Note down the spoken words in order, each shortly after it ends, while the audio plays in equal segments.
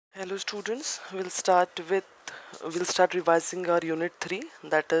Hello students, we'll start revising our unit 3,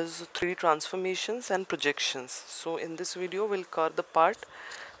 that is 3D transformations and projections. So in this video we'll cover the part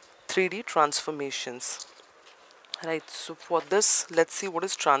 3D transformations. Right, so for this let's see what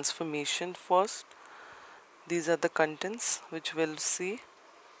is transformation first. These are the contents which we'll see.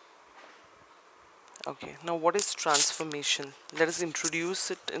 Okay, now what is transformation? Let us introduce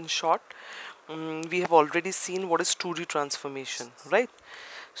it in short. We have already seen what is 2D transformation, right?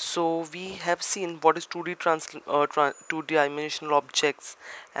 So we have seen what is 2D dimensional objects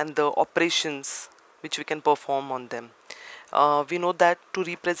and the operations which we can perform on them. We know that to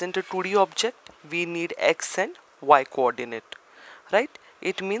represent a 2D object we need x and y coordinate, right?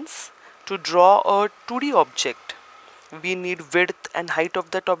 It means to draw a 2D object we need width and height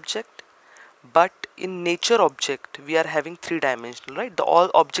of that object, but in nature object we are having three dimensional, right?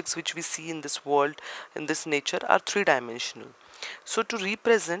 All objects which we see in this world, in this nature, are three dimensional. So to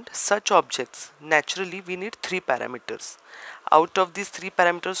represent such objects naturally we need three parameters. Out of these three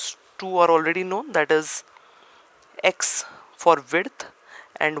parameters, two are already known, that is x for width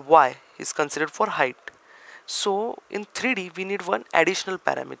and y is considered for height. So in 3D we need one additional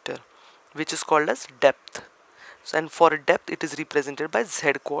parameter which is called as depth. So, and for depth it is represented by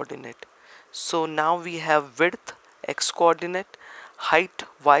z coordinate. So now we have width x coordinate, height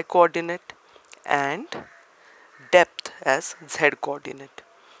y coordinate, and depth as z coordinate.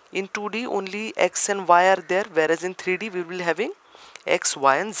 In 2D only x and y are there, whereas in 3D we will be having x,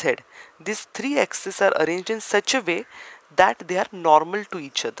 y and z. These three axes are arranged in such a way that they are normal to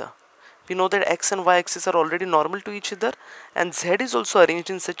each other. We know that x and y axes are already normal to each other, and z is also arranged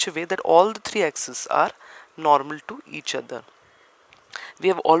in such a way that all the three axes are normal to each other. We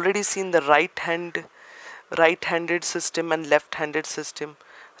have already seen the right-handed system and left-handed system,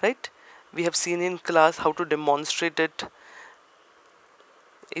 right? We have seen in class how to demonstrate it.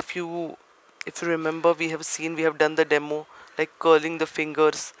 If you remember, we have done the demo like curling the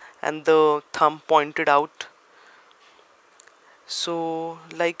fingers and the thumb pointed out. So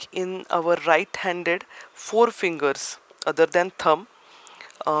like in our right-handed, four fingers other than thumb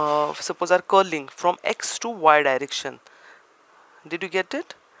suppose are curling from x to y direction. Did you get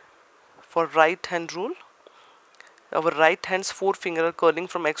it? For right hand rule, our right hand's four fingers are curling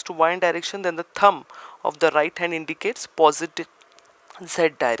from x to y direction, then the thumb of the right hand indicates positive z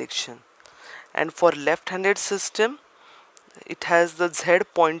direction. And for left-handed system, it has the z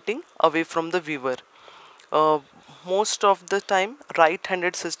pointing away from the viewer. Most of the time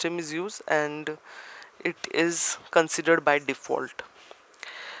right-handed system is used and it is considered by default.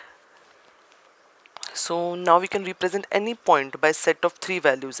 So now we can represent any point by set of three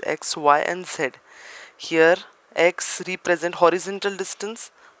values x, y and z. Here x represent horizontal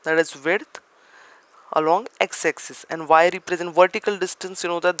distance, that is width along x-axis, and y represent vertical distance, you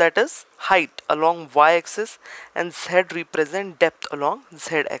know that is height along y-axis, and z represent depth along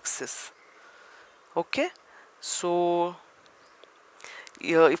z-axis. Okay, so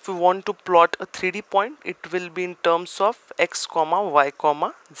if we want to plot a 3D point, it will be in terms of x comma y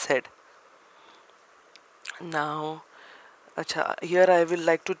comma z. Now here I will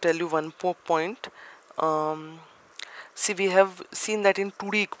like to tell you one more point. See, we have seen that in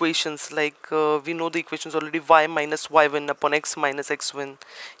 2D equations, like we know the equations already, y minus y1 upon x minus x1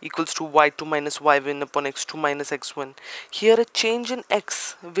 equals to y2 minus y1 upon x2 minus x1. Here a change in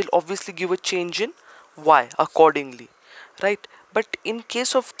x will obviously give a change in y accordingly, right? But in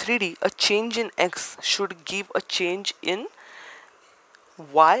case of 3D, a change in x should give a change in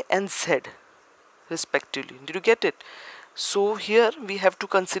y and z respectively. Did you get it? So here we have to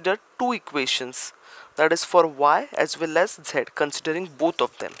consider two equations, that is for y as well as z, considering both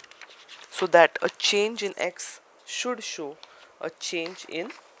of them, so that a change in x should show a change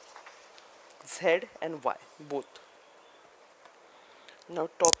in z and y both. Now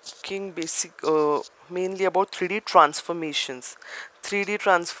talking mainly about 3D transformations. 3D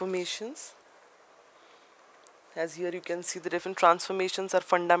transformations, as here you can see the different transformations are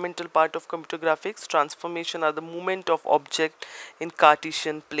fundamental part of computer graphics. Transformation are the movement of object in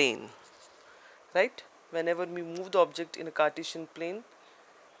Cartesian plane, right? Whenever we move the object in a Cartesian plane,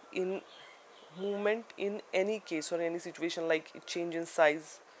 in movement in any case or any situation, like change in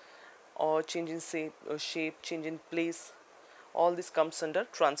size or change in shape, change in place, all this comes under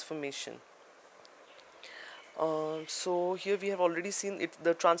transformation. So here we have already seen it,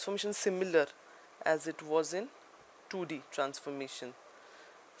 the transformation similar as it was in 2D transformation.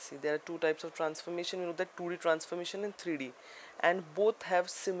 See, there are two types of transformation. You know that 2D transformation and 3D, and both have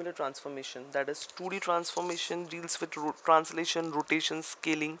similar transformation. That is, 2D transformation deals with translation, rotation,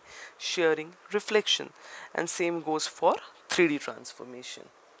 scaling, shearing, reflection, and same goes for 3D transformation.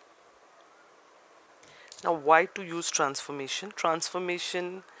 Now, why to use transformation?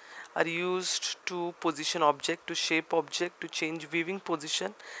 Transformation are used to position object, to shape object, to change viewing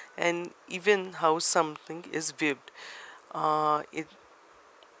position, and even how something is viewed.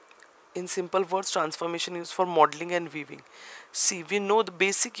 In simple words, transformation is for modeling and weaving. See, we know the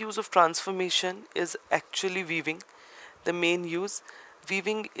basic use of transformation is actually weaving. The main use,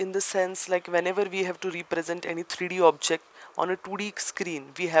 weaving in the sense like whenever we have to represent any 3D object on a 2D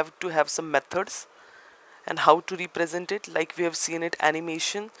screen, we have to have some methods and how to represent it. Like we have seen it,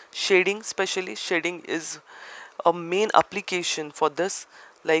 animation, shading, especially shading is a main application for this.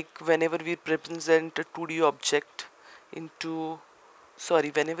 Like whenever we represent a 2D object into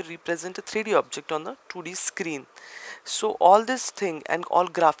whenever we represent a 3D object on a 2D screen. So all this thing and all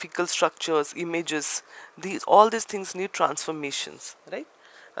graphical structures, images, all these things need transformations, right?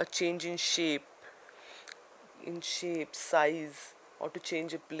 A change in shape, size, or to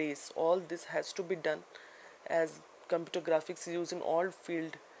change a place. All this has to be done as computer graphics is used in all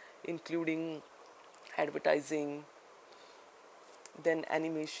field, including advertising, then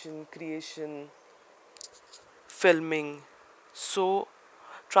animation, creation, filming. So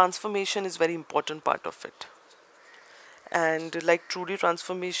transformation is very important part of it. And like 2D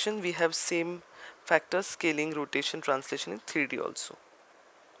transformation, we have same factors, scaling, rotation, translation in 3D also.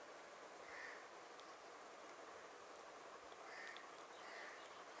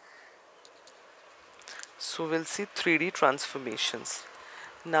 So we'll see 3D transformations.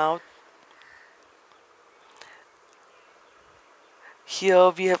 Now here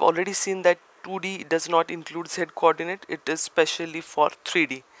we have already seen that 2D does not include Z coordinate, it is specially for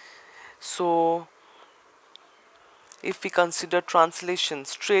 3D. So if we consider translation,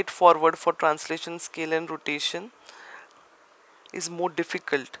 straightforward for translation, scale and rotation is more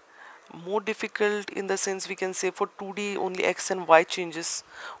difficult. More difficult in the sense we can say for 2D only X and Y changes,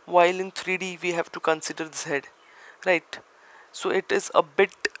 while in 3D we have to consider Z, right? So it is a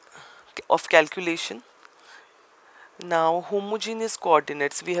bit of calculation. Now homogeneous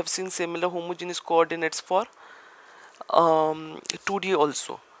coordinates, we have seen similar homogeneous coordinates for 2D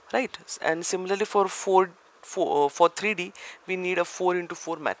also, right? And similarly for 3D we need a 4 into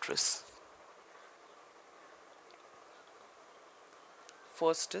 4 matrix.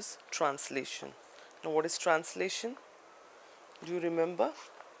 First is translation. Now what is translation? Do you remember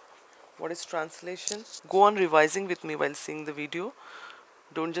what is translation? Go on revising with me while seeing the video.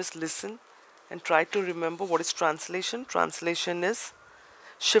 Don't just listen, and try to remember what is translation. Translation is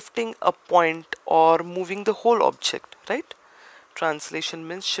shifting a point or moving the whole object, right? Translation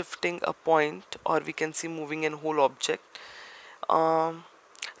means shifting a point, or we can see moving a whole object.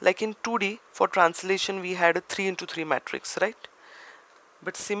 Like in 2D, for translation we had a 3 into 3 matrix, right?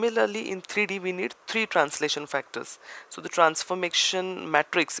 But similarly in 3D we need 3 translation factors. So the transformation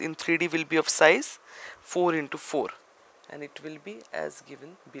matrix in 3D will be of size 4 into 4, and it will be as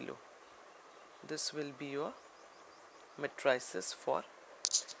given below. This will be your matrices for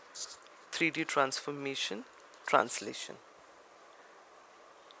 3D transformation translation.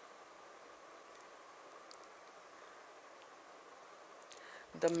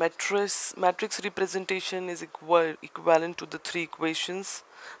 The matrix representation is equivalent to the 3 equations,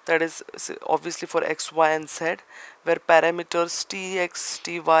 that is obviously for x, y and z, where parameters tx,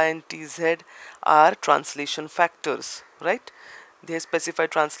 ty and tz are translation factors, right? They specify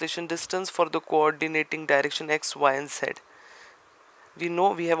translation distance for the coordinating direction x, y and z. We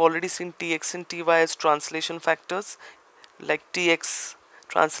know we have already seen tx and ty as translation factors, like tx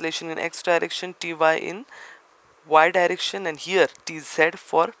translation in x direction, ty in y direction, and here tz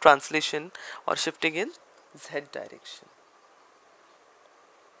for translation or shifting in z direction.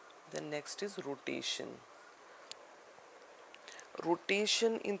 Then next is rotation.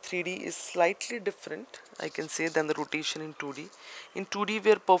 Rotation in 3D is slightly different, I can say, than the rotation in 2D. In 2D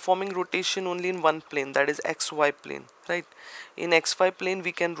we are performing rotation only in one plane, that is xy plane, right? In xy plane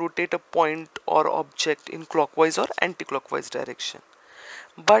we can rotate a point or object in clockwise or anti-clockwise direction.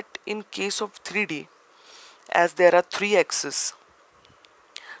 But in case of 3D, as there are 3 axes,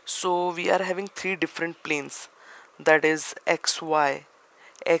 so we are having 3 different planes, that is xy,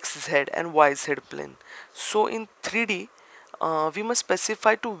 xz and yz plane. So in 3D we must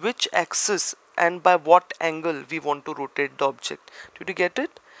specify to which axis and by what angle we want to rotate the object. Did you get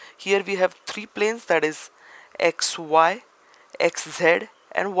it? Here we have 3 planes, that is xy, xz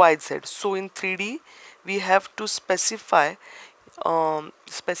and yz. So in 3D we have to specify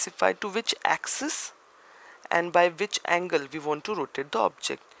to which axis and by which angle we want to rotate the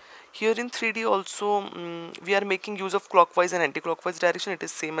object. Here in 3D also we are making use of clockwise and anti-clockwise direction. It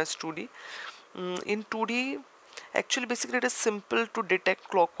is same as 2D. In 2D Actually, basically it is simple to detect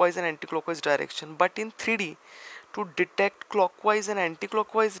clockwise and anti-clockwise direction, but in 3D, to detect clockwise and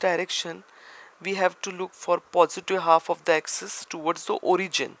anti-clockwise direction, we have to look for positive half of the axis towards the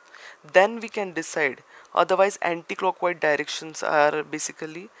origin. Then we can decide. Otherwise, anti-clockwise directions are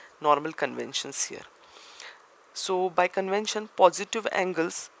basically normal conventions here. So by convention, positive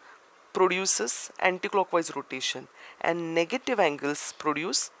angles produces anti-clockwise rotation and negative angles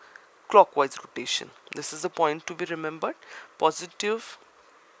produce clockwise rotation. This is the point to be remembered. Positive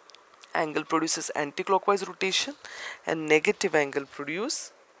angle produces anti-clockwise rotation and negative angle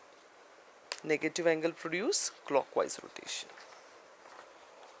produce clockwise rotation.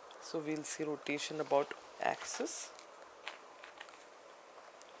 So we'll see rotation about axis.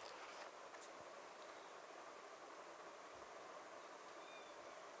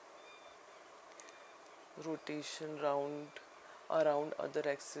 Rotation around other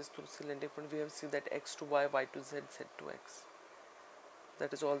axis through cylindrical point. We have seen that x to y, y to z, z to x.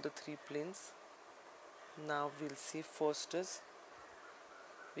 That is all the three planes. Now we'll see first is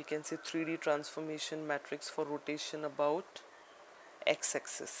we can see 3D transformation matrix for rotation about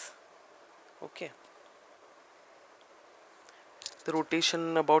x-axis. Okay. The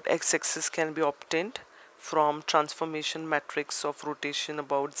rotation about x-axis can be obtained from transformation matrix of rotation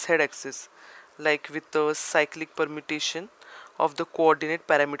about z-axis, like with the cyclic permutation of the coordinate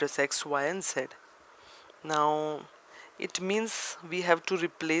parameters x, y and z. Now it means we have to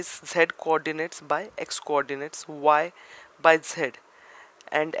replace z coordinates by x coordinates, y by z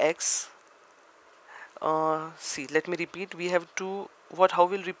and x. See, let me repeat. We have to how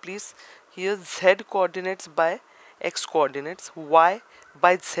we'll replace here z coordinates by x coordinates, y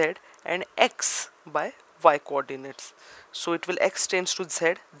by z and x by y coordinates. So it will x tends to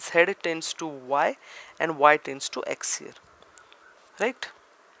z, z tends to y and y tends to x here, right?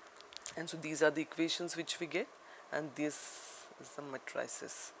 And so these are the equations which we get, and this is the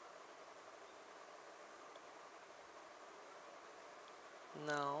matrices.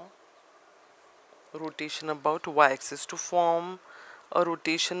 Now rotation about y-axis. To form a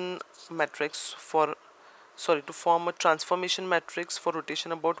rotation matrix for to form a transformation matrix for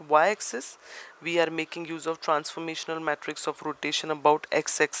rotation about y-axis, we are making use of transformational matrix of rotation about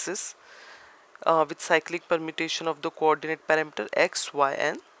x-axis with cyclic permutation of the coordinate parameter x, y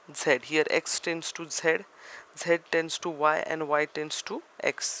and z. Here x tends to z, z tends to y and y tends to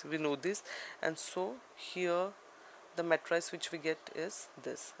x. We know this, and so here the matrix which we get is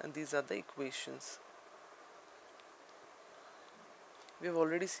this, and these are the equations. We have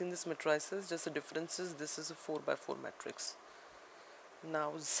already seen this matrices, just the difference is this is a 4x4 matrix.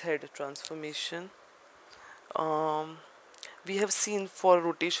 Now Z transformation. We have seen for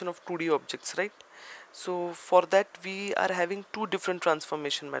rotation of 2D objects, right? So for that we are having two different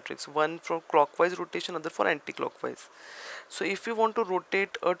transformation matrix, one for clockwise rotation, other for anti-clockwise. So if you want to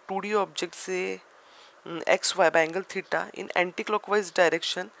rotate a 2D object, say xy by angle theta in anti-clockwise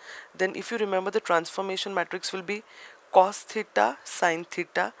direction, then if you remember, the transformation matrix will be cos theta sin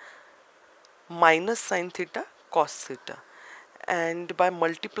theta minus sin theta cos theta, and by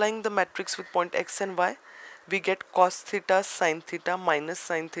multiplying the matrix with point x and y, we get cos theta sin theta minus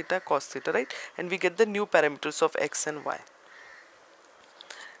sin theta cos theta, right? And we get the new parameters of x and y.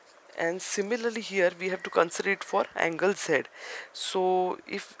 And similarly here we have to consider it for angle z. So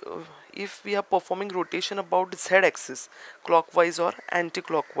if we are performing rotation about z axis clockwise or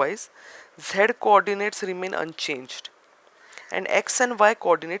anti-clockwise, z coordinates remain unchanged and x and y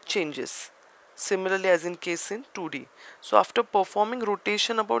coordinate changes, similarly as in case in 2D. So after performing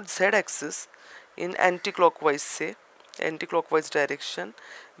rotation about z axis in anti-clockwise, say anti-clockwise direction,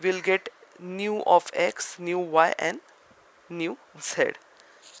 we'll get new of x, new y and new z,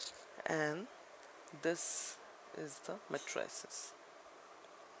 and this is the matrices.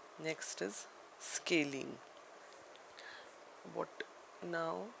 Next is scaling. What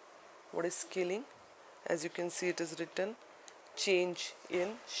is scaling? As you can see, it is written change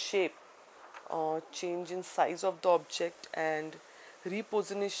in shape, change in size of the object, and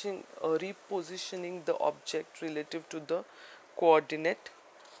repositioning the object relative to the coordinate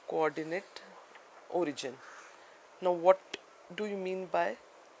origin. Now what do you mean by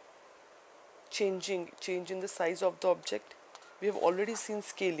change in the size of the object? We have already seen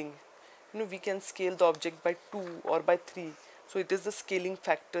scaling. We can scale the object by 2 or by 3, so it is the scaling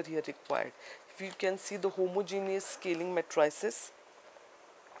factor here required. If you can see the homogeneous scaling matrices,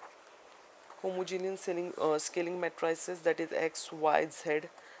 scaling matrices, that is x, y, z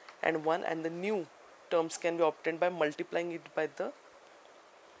and 1, and the new terms can be obtained by multiplying it by the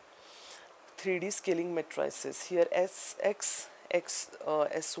 3D scaling matrices. Here Sx,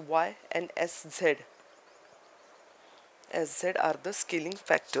 Sy and Sz Sz are the scaling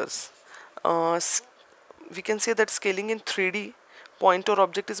factors. Uh, s- we can say that scaling in 3D point or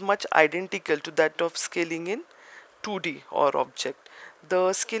object is much identical to that of scaling in 2D or object.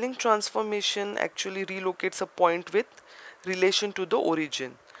 The scaling transformation actually relocates a point with relation to the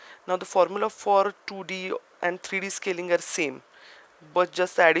origin. Now the formula for 2D and 3D scaling are same, but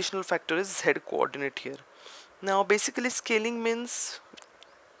just the additional factor is z coordinate here. Now basically scaling means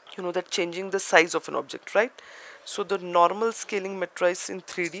that changing the size of an object, right? So the normal scaling matrix in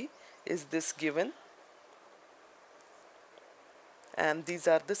 3D is this given, and these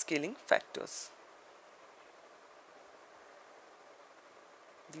are the scaling factors.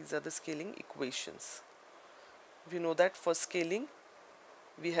 These are the scaling equations. We know that for scaling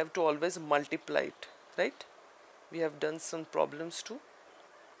we have to always multiply it, right? We have done some problems too,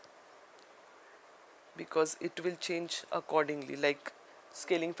 because it will change accordingly, like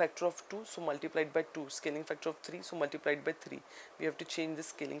scaling factor of 2, so multiplied by 2, scaling factor of 3, so multiplied by 3. We have to change the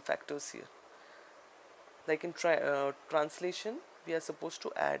scaling factors here. Like in translation we are supposed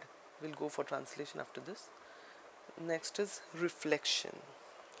to add. We'll go for translation after this. Next is reflection.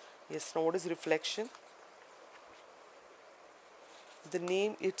 Yes, now what is reflection? The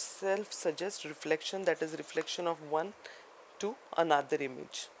name itself suggests reflection, that is reflection of one to another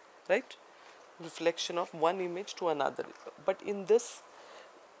image, right? Reflection of one image to another. But in this,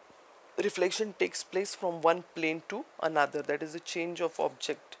 reflection takes place from one plane to another, that is a change of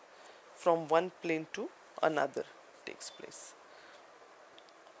object from one plane to another takes place.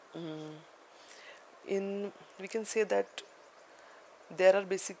 In we can say that there are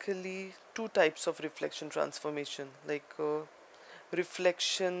basically two types of reflection transformation, like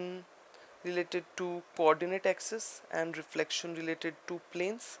reflection related to coordinate axis and reflection related to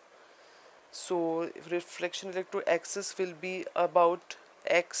planes. So reflection related to axis will be about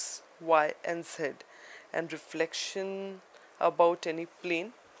x, y and z, and reflection about any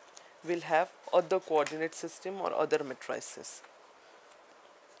plane will have other coordinate system or other matrices.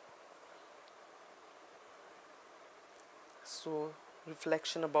 So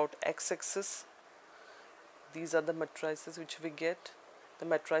reflection about x-axis, these are the matrices which we get. The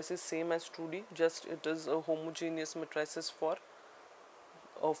matrice is same as 2D, just it is a homogeneous matrices for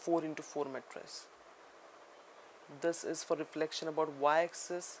a 4 into 4 matrice. This is for reflection about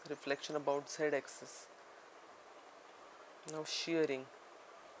y-axis, reflection about z-axis. Now shearing.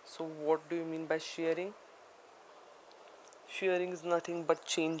 So what do you mean by shearing? Shearing is nothing but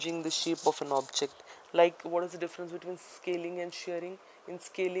changing the shape of an object. Like, what is the difference between scaling and shearing? In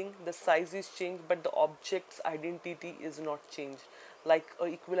scaling, the size is changed, but the object's identity is not changed. Like a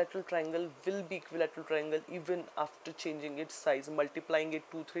equilateral triangle will be equilateral triangle even after changing its size, multiplying it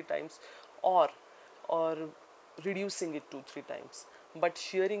 2-3 times, or or reducing it 2-3 times. But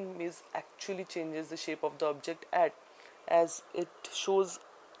shearing is actually changes the shape of the object as it shows,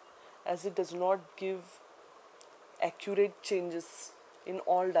 as it does not give accurate changes in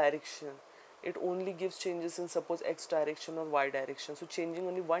all direction. It only gives changes in suppose x direction or y direction. So changing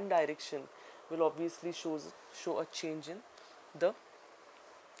only one direction will obviously show a change in the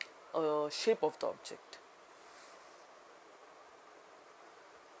shape of the object.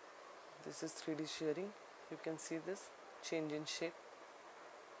 This is 3D shearing. You can see this change in shape.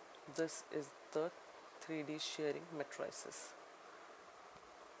 This is the 3D shearing matrices.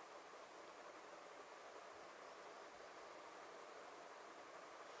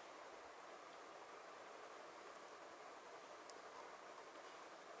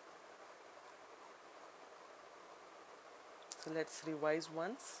 So let's revise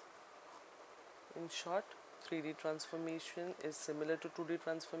once. In short, 3D transformation is similar to 2D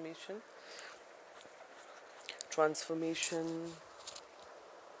transformation. Transformation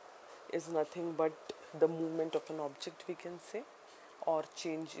is nothing but the movement of an object, we can say, or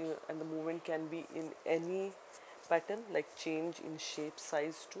change, and the movement can be in any pattern, like change in shape,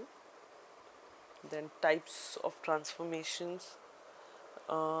 size too. Then types of transformations.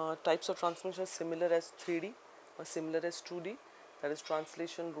 Types of transformation are similar as 3D or similar as 2D, that is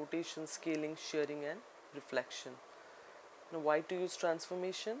translation, rotation, scaling, shearing and reflection. Now why to use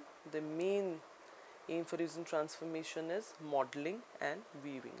transformation? The main aim for using transformation is modeling and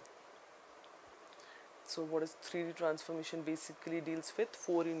weaving. So what is 3D transformation? Basically deals with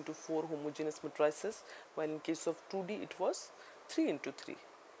 4 into 4 homogeneous matrices, while in case of 2D it was 3 into 3.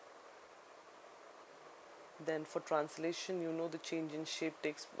 Then for translation, the change in shape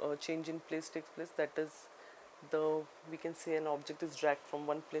change in place takes place. That is, we can say an object is dragged from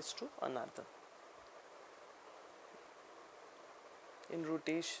one place to another. In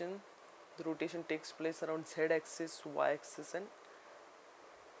rotation, the rotation takes place around z-axis, y-axis and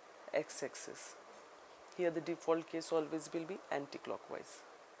x-axis. Here the default case always will be anti-clockwise.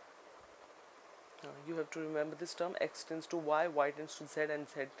 You have to remember this term: x tends to y tends to z, and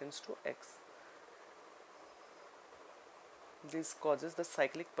z tends to x. This causes the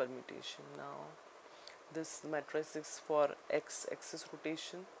cyclic permutation. Now this matrix is for x axis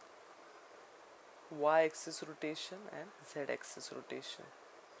rotation, y axis rotation, and z axis rotation.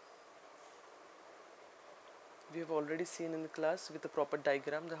 We have already seen in the class with the proper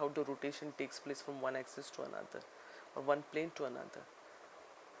diagram how the rotation takes place from one axis to another, or one plane to another.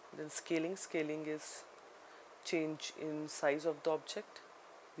 Then scaling is change in size of the object.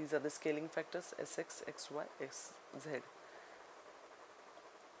 These are the scaling factors: sx, xy, xz.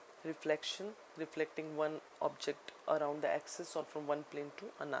 Reflection, reflecting one object around the axis or from one plane to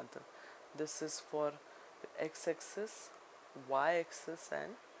another. This is for x-axis, y-axis,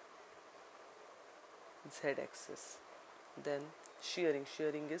 and z-axis. Then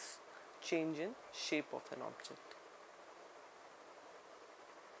shearing is change in shape of an object.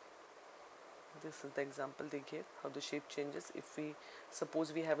 This is the example they gave, how the shape changes. If we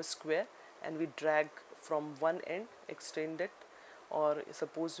suppose we have a square and we drag from one end, extend it, or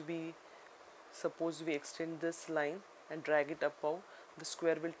suppose we extend this line and drag it above, the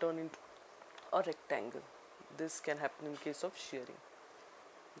square will turn into a rectangle. This can happen in case of shearing.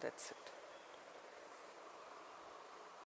 That's it.